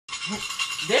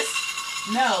This?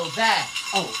 No, that.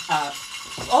 It's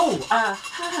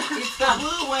the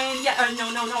blue one. Yeah,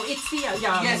 no, it's the,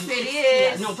 Yes, it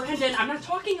Yeah, is. no, Brandon, I'm not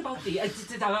talking about the,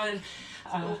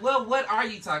 Well, what are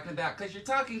you talking about? Because you're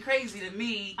talking crazy to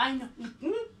me. I know.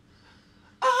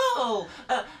 Oh,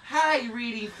 hi,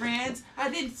 reading friends. I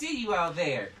didn't see you all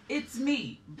there. It's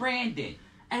me, Brandon.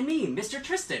 And me, Mr.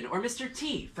 Tristan, or Mr.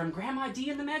 T, from Grandma D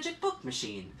and the Magic Book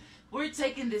Machine. We're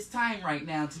taking this time right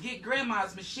now to get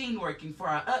Grandma's machine working for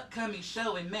our upcoming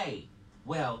show in May.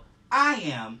 Well, I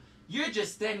am. You're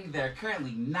just standing there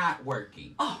currently not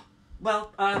working. Oh,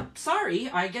 well, sorry.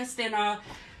 I guess then,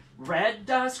 red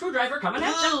screwdriver coming at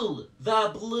you. Blue!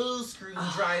 The blue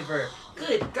screwdriver.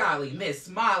 Good golly, Miss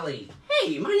Molly.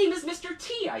 Hey, my name is Mr.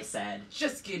 T, I said.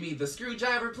 Just give me the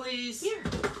screwdriver, please. Here.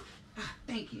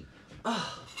 Thank you.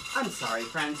 Oh, I'm sorry,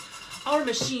 friends. Our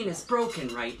machine is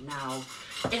broken right now.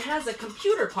 It has a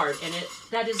computer part in it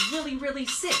that is really, really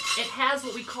sick. It has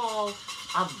what we call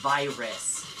a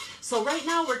virus. So right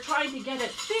now we're trying to get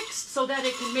it fixed so that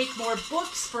it can make more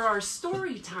books for our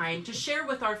story time to share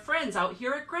with our friends out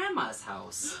here at Grandma's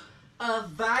house. A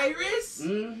virus?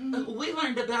 Mm-hmm. We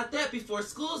learned about that before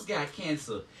schools got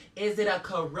canceled. Is it a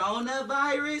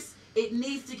coronavirus? It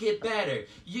needs to get better.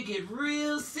 You get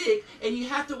real sick and you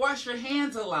have to wash your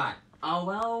hands a lot. Oh,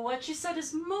 well, what you said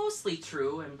is mostly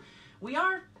true, and we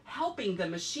are helping the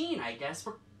machine, I guess.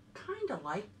 We're kind of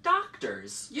like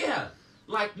doctors. Yeah,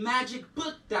 like magic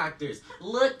book doctors.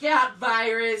 Look out,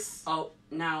 virus. Oh,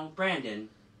 now, Brandon,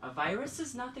 a virus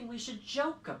is nothing we should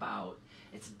joke about.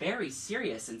 It's very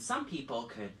serious, and some people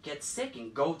could get sick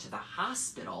and go to the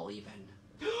hospital, even.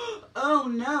 Oh,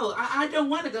 no, I don't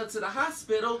want to go to the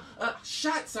hospital.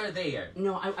 Shots are there.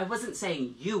 No, I wasn't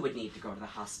saying you would need to go to the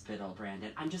hospital,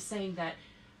 Brandon. I'm just saying that,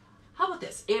 how about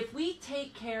this? If we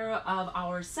take care of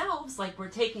ourselves like we're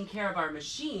taking care of our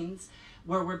machines,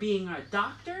 where we're being a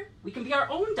doctor, we can be our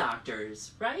own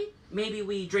doctors, right? Maybe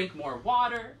we drink more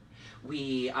water,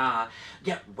 we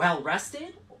get well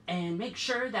rested, and make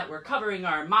sure that we're covering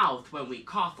our mouth when we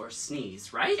cough or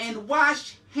sneeze, right? And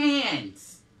wash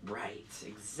hands. Right,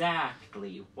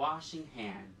 exactly. Washing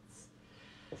hands.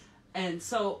 And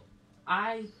so,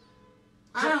 I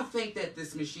don't think that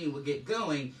this machine will get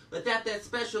going without that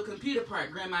special computer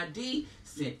part Grandma D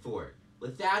sent for it.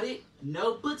 Without it,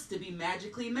 no books to be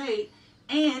magically made,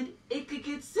 and it could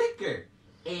get sicker.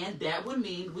 And that would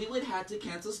mean we would have to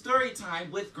cancel story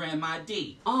time with Grandma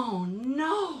D. Oh,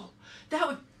 no. That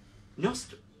would...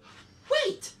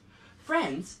 Wait!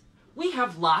 Friends, we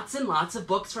have lots and lots of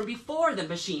books from before the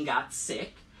machine got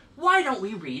sick. Why don't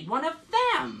we read one of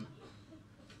them?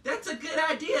 That's a good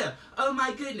idea. Oh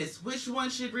my goodness, which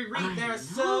one should we read? There are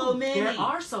so many. There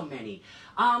are so many.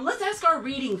 Let's ask our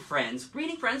reading friends.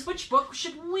 Reading friends, which book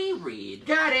should we read?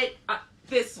 Got it.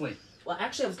 This one. Well,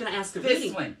 actually, I was going to ask the this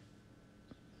reading... one.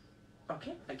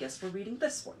 Okay, I guess we're reading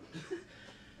this one.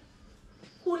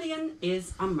 Julien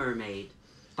is a Mermaid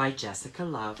by Jessica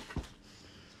Love.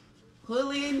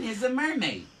 Julien is a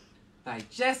Mermaid by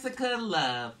Jessica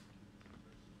Love.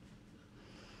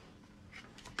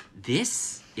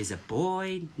 This is a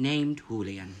boy named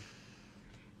Julien.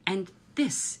 And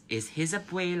this is his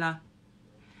abuela.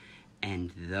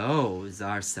 And those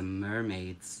are some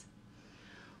mermaids.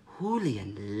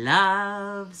 Julien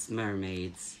loves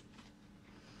mermaids.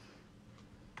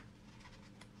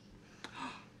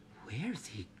 Where's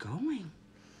he going?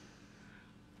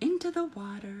 Into the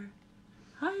water.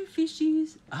 Hi,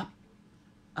 fishies. Up,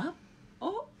 up,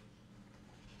 oh.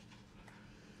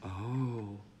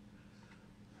 Oh.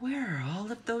 Where are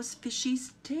all of those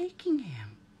fishies taking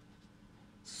him?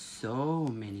 So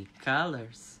many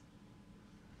colors.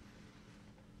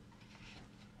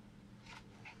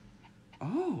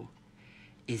 Oh,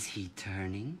 is he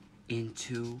turning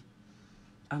into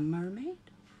a mermaid?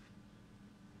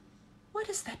 What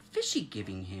is that fishy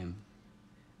giving him?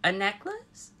 A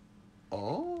necklace?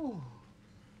 Oh.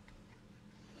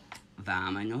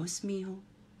 Vámonos, mijo.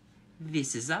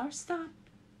 This is our stop.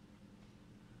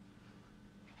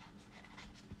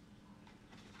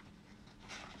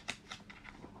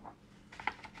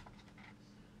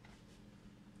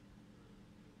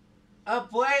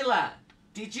 Abuela,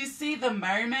 did you see the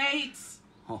mermaids?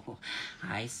 Oh,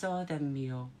 I saw them,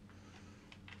 mijo.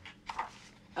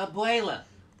 Abuela,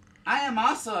 I am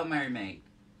also a mermaid.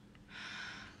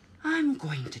 I'm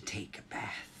going to take a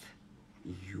bath.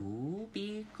 You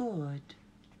be good.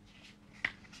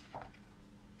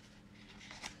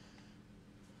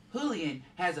 Julien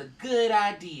has a good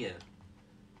idea.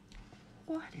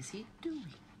 What is he doing?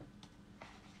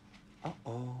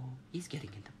 Uh-oh, he's getting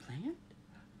into plant.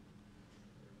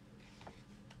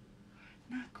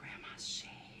 Not Grandma's shade.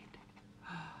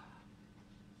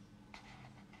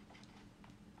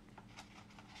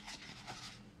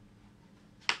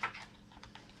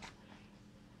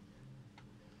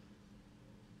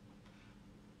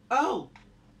 Oh!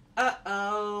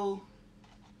 Uh-oh.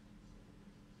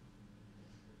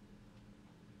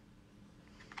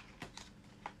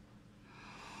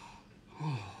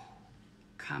 Oh,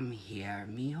 come here,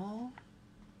 mijo.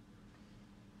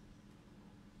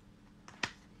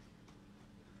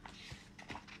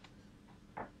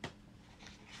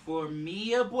 For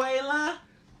me, abuela?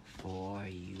 For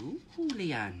you,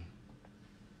 Julian.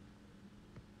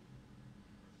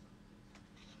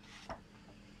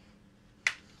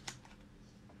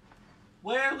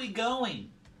 Where are we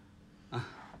going?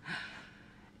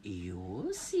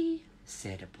 You'll see,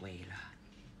 said abuela.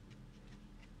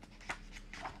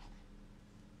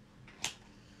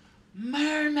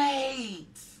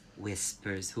 Mermaids!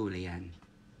 Whispers Julian.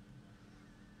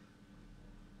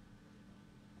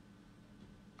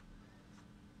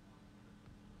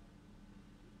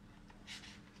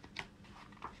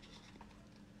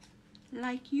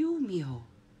 Like you, mijo.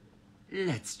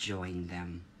 Let's join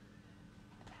them.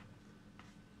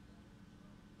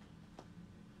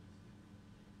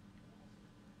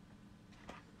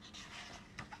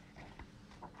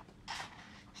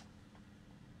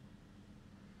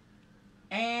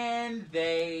 And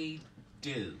they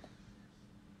do.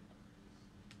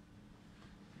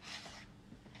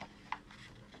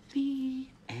 The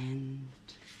end.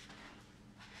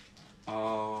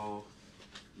 Oh,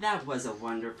 that was a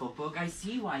wonderful book. I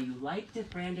see why you liked it,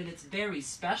 Brandon. It's very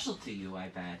special to you, I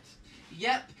bet.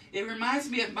 Yep, it reminds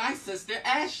me of my sister,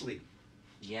 Ashley.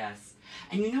 Yes.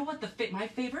 And you know what my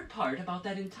favorite part about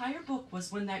that entire book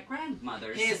was when that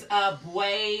grandmother... His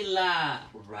abuela.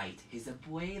 Right. His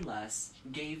abuela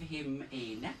gave him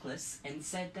a necklace and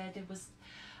said that it was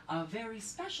a very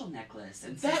special necklace.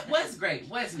 And That was great,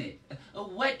 wasn't it?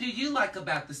 What do you like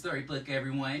about the storybook,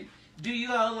 everyone? Do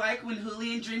you all like when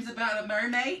Julien dreams about a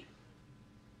mermaid?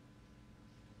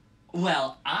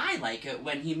 Well, I like it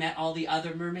when he met all the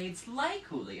other mermaids like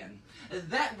Julien.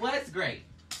 That was great.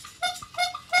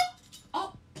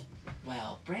 Oh,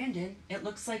 well, Brandon, it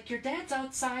looks like your dad's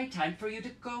outside. Time for you to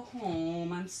go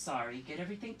home. I'm sorry. Get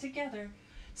everything together.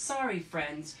 Sorry,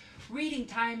 friends. Reading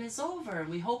time is over, and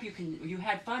we hope you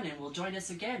had fun and will join us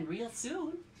again real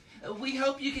soon. We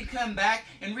hope you can come back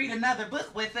and read another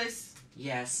book with us.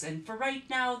 Yes, and for right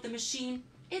now, the machine,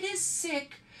 it is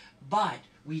sick, but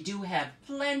we do have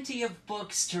plenty of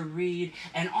books to read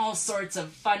and all sorts of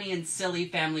funny and silly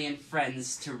family and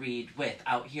friends to read with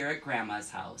out here at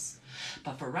Grandma's house.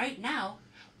 But for right now,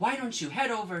 why don't you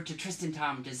head over to Tristan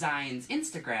Tom Designs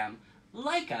Instagram,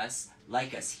 like us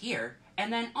here,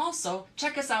 and then also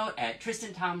check us out at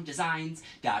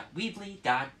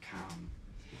tristantomdesigns.weebly.com.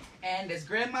 And as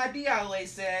Grandma D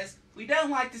always says, we don't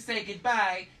like to say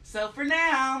goodbye, so for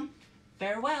now,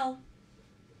 farewell.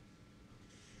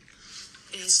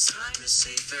 It's time to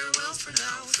say farewell for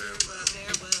now, farewell,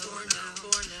 farewell, for now,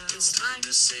 for now. It's time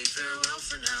to say farewell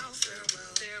for now,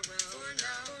 farewell, farewell, for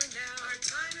now, for now. Our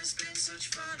time has been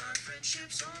such fun, our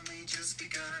friendship's only just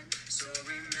begun. So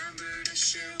remember to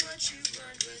share what you've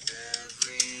learned with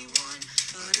everyone.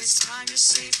 But it's time to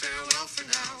say farewell for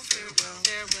now, farewell,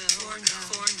 farewell, for now,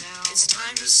 for now. It's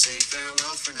time to say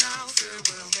farewell for now,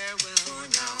 farewell, farewell, for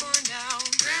now, for now.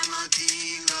 Grandma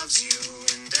D loves you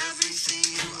and everything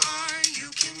you are. You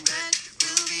can bet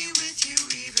we'll be with you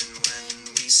even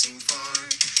when we seem far.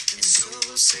 And so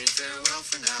we'll say farewell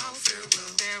for now,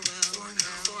 farewell, farewell, for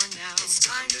now, for now. It's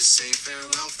time to say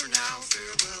farewell for now,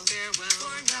 farewell, farewell,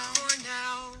 for now, for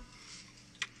now.